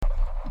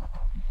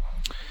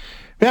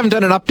We haven't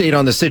done an update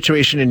on the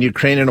situation in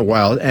Ukraine in a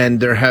while, and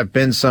there have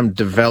been some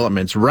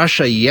developments.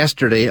 Russia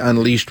yesterday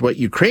unleashed what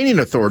Ukrainian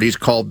authorities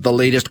called the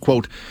latest,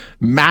 quote,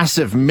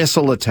 massive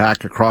missile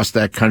attack across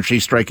that country,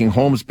 striking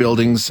homes,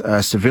 buildings,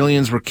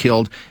 civilians were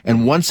killed,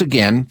 and once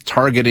again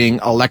targeting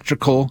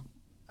electrical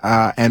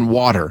and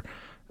water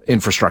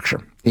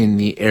infrastructure in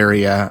the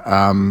area.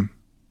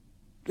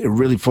 It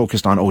really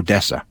focused on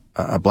Odessa,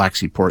 a Black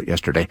Sea port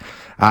yesterday.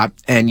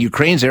 And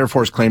Ukraine's Air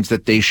Force claims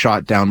that they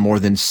shot down more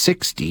than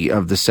 60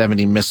 of the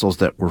 70 missiles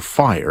that were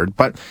fired.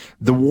 But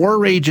the war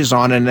rages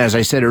on, and as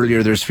I said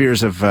earlier, there's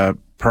fears of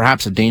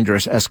perhaps a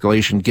dangerous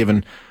escalation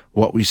given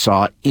what we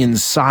saw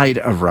inside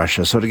of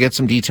Russia. So to get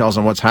some details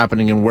on what's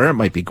happening and where it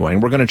might be going,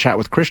 we're going to chat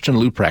with Christian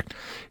Leuprecht,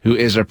 who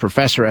is a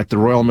professor at the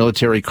Royal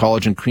Military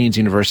College in Queen's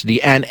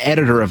University and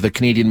editor of the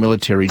Canadian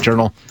Military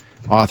Journal,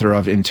 author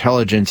of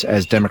Intelligence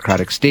as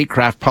Democratic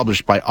Statecraft,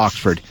 published by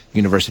Oxford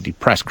University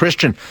Press.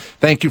 Christian,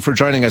 thank you for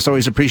joining us.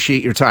 Always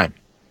appreciate your time.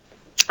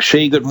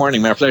 Shay, good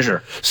morning. My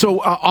pleasure. So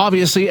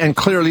obviously and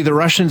clearly the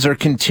Russians are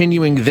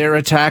continuing their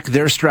attack,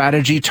 their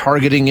strategy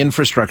targeting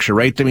infrastructure,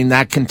 right? I mean,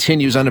 that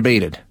continues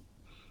unabated.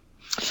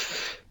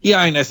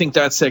 Yeah, and I think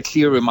that's a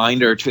clear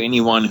reminder to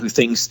anyone who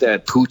thinks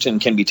that Putin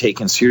can be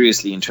taken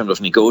seriously in terms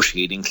of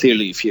negotiating.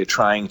 Clearly, if you're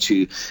trying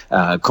to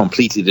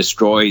completely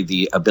destroy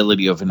the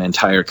ability of an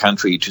entire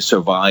country to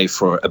survive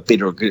through a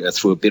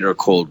bitter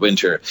cold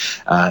winter,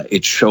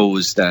 it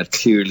shows that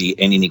clearly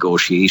any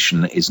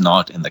negotiation is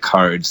not in the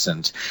cards,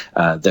 and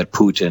that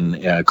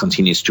Putin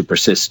continues to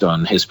persist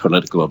on his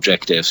political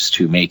objectives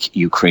to make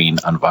Ukraine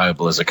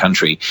unviable as a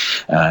country.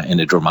 And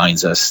it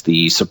reminds us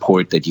the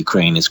support that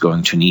Ukraine is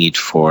going to need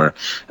for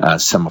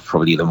some of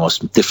probably the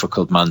most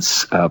difficult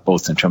months,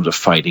 both in terms of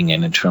fighting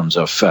and in terms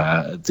of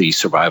the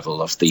survival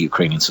of the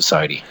Ukrainian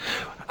society.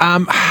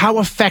 How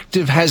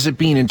effective has it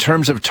been in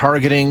terms of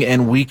targeting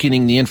and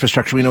weakening the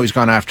infrastructure? We know he's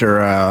gone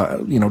after,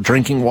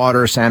 drinking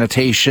water,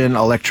 sanitation,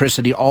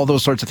 electricity, all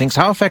those sorts of things.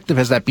 How effective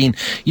has that been?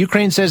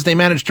 Ukraine says they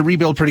managed to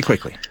rebuild pretty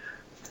quickly.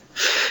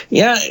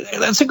 Yeah,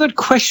 that's a good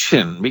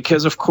question,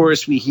 because, of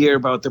course, we hear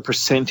about the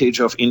percentage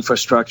of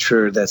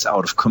infrastructure that's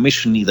out of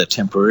commission, either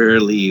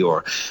temporarily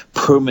or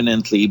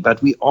permanently.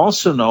 But we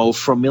also know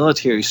from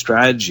military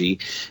strategy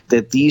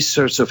that these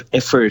sorts of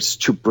efforts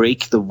to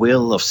break the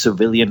will of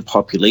civilian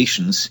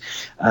populations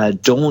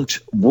don't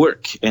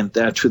work, and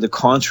that, to the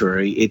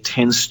contrary, it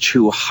tends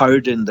to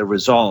harden the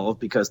resolve,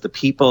 because the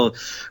people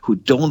who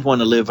don't want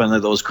to live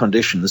under those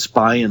conditions,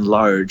 by and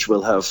large,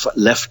 will have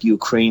left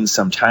Ukraine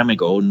some time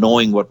ago,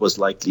 knowing what was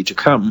likely to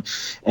come,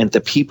 and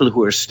the people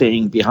who are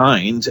staying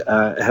behind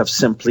have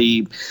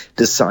simply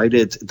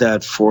decided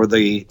that for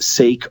the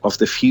sake of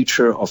the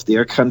future of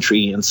their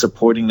country and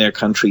supporting their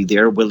country,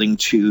 they're willing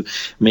to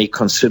make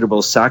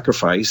considerable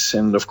sacrifice.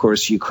 And of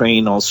course,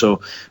 Ukraine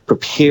also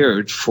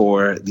prepared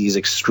for these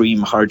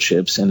extreme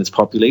hardships, and its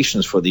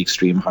populations for the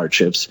extreme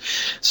hardships.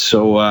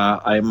 So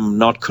I'm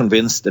not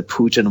convinced that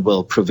Putin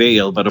will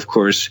prevail, but of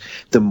course,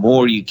 the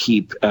more you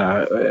keep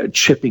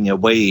chipping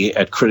away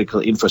at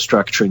critical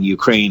infrastructure in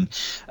Ukraine,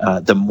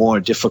 the more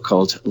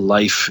difficult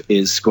life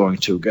is going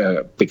to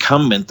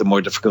become, and the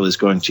more difficult it's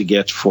going to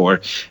get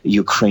for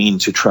Ukraine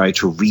to try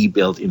to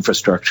rebuild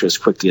infrastructure as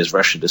quickly as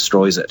Russia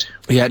destroys it.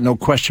 Yeah, no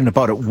question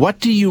about it. What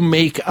do you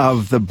make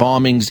of the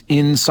bombings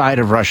inside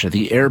of Russia,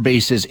 the air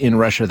bases in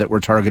Russia that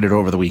were targeted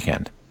over the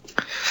weekend?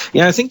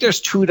 Yeah, I think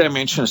there's two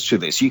dimensions to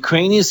this.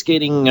 Ukraine is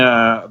getting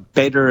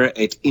better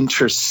at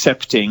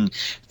intercepting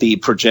the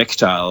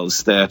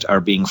projectiles that are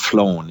being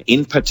flown.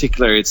 In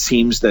particular, it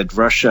seems that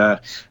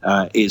Russia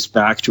is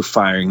back to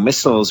firing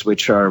missiles,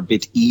 which are a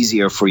bit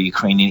easier for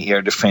Ukrainian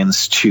air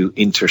defense to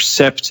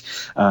intercept,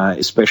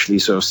 especially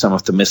some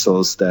of the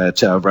missiles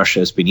that Russia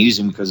has been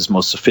using, because it's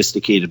most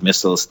sophisticated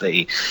missiles.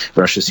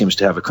 Russia seems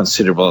to have a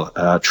considerable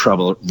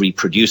trouble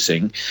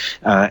reproducing.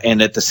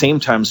 And at the same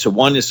time, so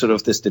one is sort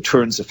of this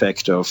deterrence effect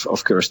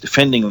of course,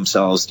 defending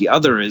themselves. The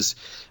other is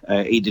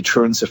a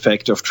deterrence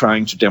effect of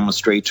trying to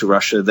demonstrate to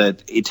Russia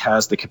that it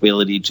has the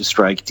capability to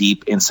strike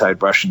deep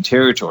inside Russian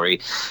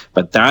territory.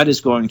 But that is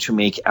going to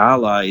make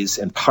allies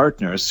and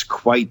partners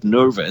quite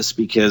nervous,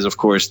 because, of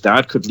course,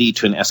 that could lead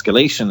to an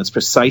escalation. It's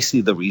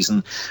precisely the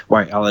reason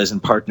why allies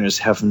and partners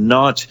have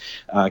not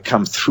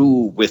come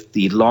through with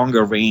the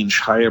longer range,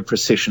 higher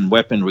precision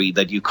weaponry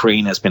that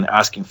Ukraine has been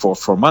asking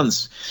for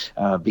months,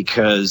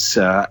 because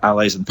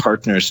allies and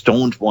partners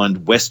don't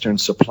want Western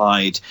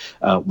supplied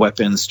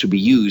weapons to be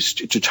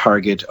used to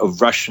target a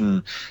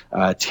Russian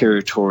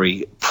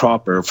territory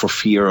proper, for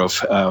fear of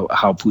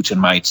how Putin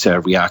might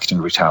react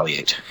and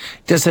retaliate.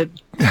 Does it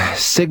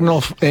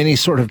signal any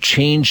sort of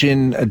change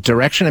in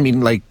direction? I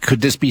mean,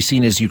 could this be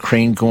seen as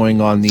Ukraine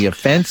going on the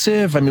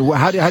offensive? I mean,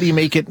 how do you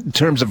make it in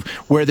terms of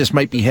where this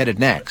might be headed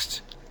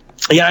next?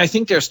 Yeah, I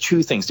think there's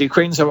two things. The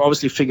Ukrainians have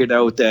obviously figured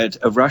out that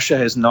Russia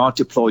has not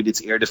deployed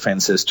its air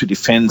defenses to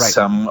defend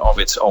some of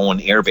its own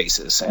air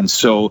bases. And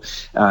so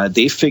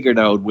they figured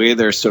out where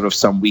there's sort of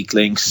some weak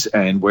links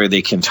and where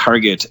they can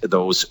target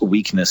those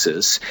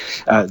weaknesses.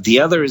 The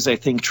other is, I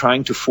think,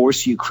 trying to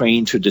force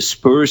Ukraine to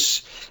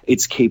disperse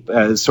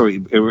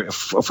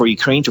for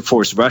Ukraine to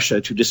force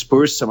Russia to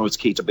disperse some of its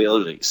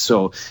capabilities.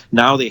 So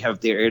now they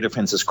have their air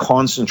defenses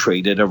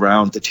concentrated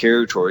around the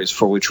territories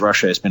for which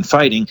Russia has been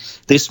fighting.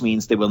 This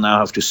means they will now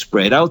have to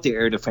spread out their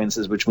air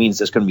defenses, which means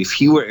there's going to be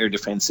fewer air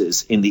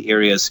defenses in the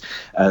areas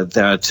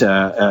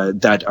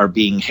that are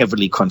being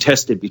heavily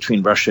contested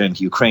between Russia and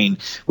Ukraine,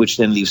 which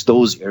then leaves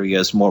those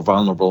areas more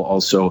vulnerable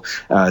also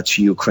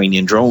to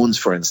Ukrainian drones,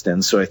 for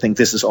instance. So I think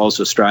this is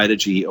also a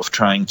strategy of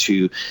trying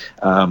to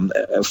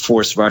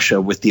force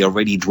Russia, with the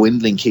already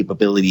dwindling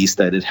capabilities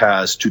that it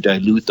has, to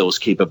dilute those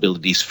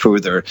capabilities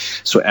further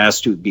so as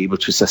to be able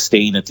to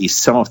sustain at least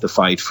some of the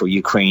fight for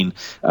Ukraine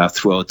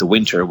throughout the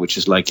winter, which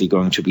is likely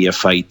going to be a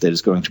fight that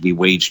is going to be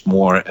waged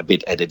more a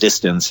bit at a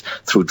distance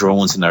through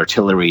drones and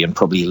artillery, and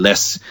probably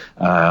less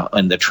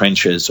in the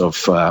trenches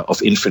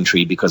of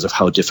infantry because of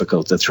how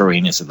difficult the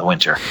terrain is in the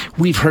winter.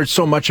 We've heard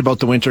so much about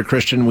the winter,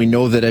 Christian. We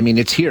know that,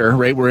 it's here,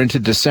 right? We're into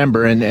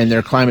December, and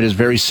their climate is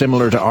very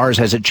similar to ours.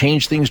 Has it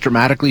changed things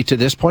dramatically to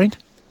this point?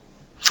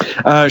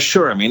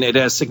 Sure. It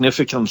has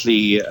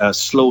significantly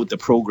slowed the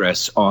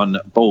progress on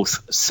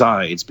both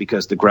sides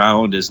because the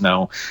ground is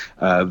now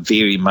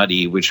very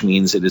muddy, which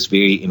means it is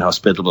very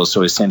inhospitable.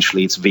 So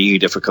essentially, it's very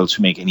difficult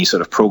to make any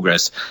sort of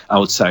progress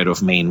outside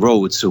of main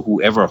roads. So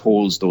whoever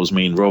holds those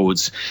main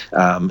roads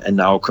and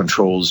now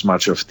controls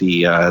much of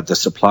the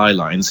supply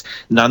lines.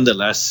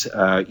 Nonetheless,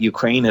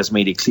 Ukraine has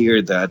made it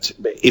clear that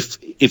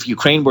if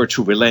Ukraine were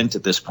to relent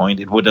at this point,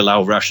 it would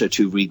allow Russia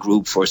to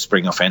regroup for a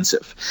spring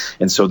offensive.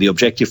 And so the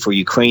objective for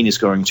Ukraine is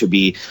going to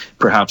be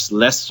perhaps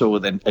less so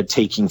than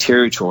taking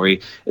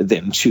territory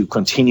than to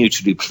continue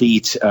to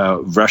deplete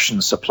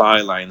Russian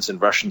supply lines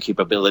and Russian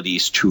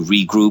capabilities to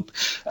regroup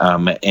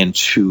and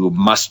to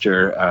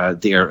muster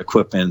their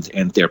equipment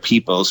and their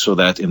people so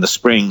that in the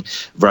spring,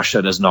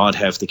 Russia does not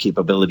have the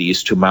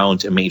capabilities to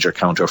mount a major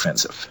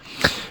counteroffensive.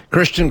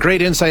 Christian,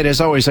 great insight as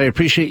always. I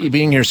appreciate you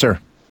being here, sir.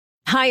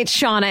 Hi, it's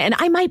Shauna, and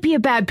I might be a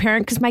bad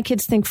parent because my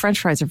kids think French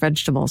fries are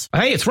vegetables.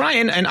 Hey, it's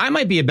Ryan, and I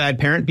might be a bad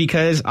parent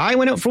because I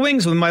went out for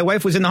wings when my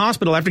wife was in the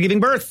hospital after giving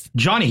birth.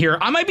 Johnny here.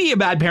 I might be a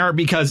bad parent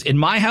because in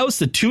my house,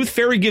 the tooth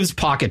fairy gives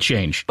pocket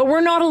change. But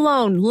we're not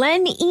alone.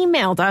 Len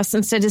emailed us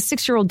and said his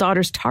 6-year-old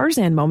daughter's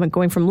Tarzan moment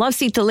going from love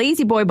seat to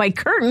lazy boy by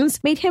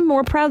curtains made him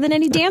more proud than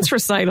any dance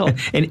recital.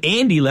 And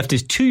Andy left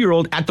his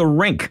 2-year-old at the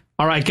rink.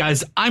 All right,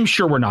 guys, I'm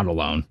sure we're not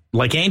alone.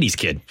 Like Andy's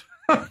kid.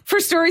 For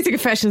stories and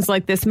confessions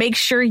like this, make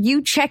sure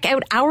you check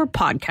out our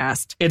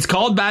podcast. It's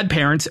called Bad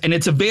Parents, and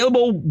it's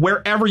available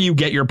wherever you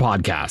get your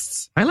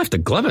podcasts. I left a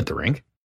glove at the rink.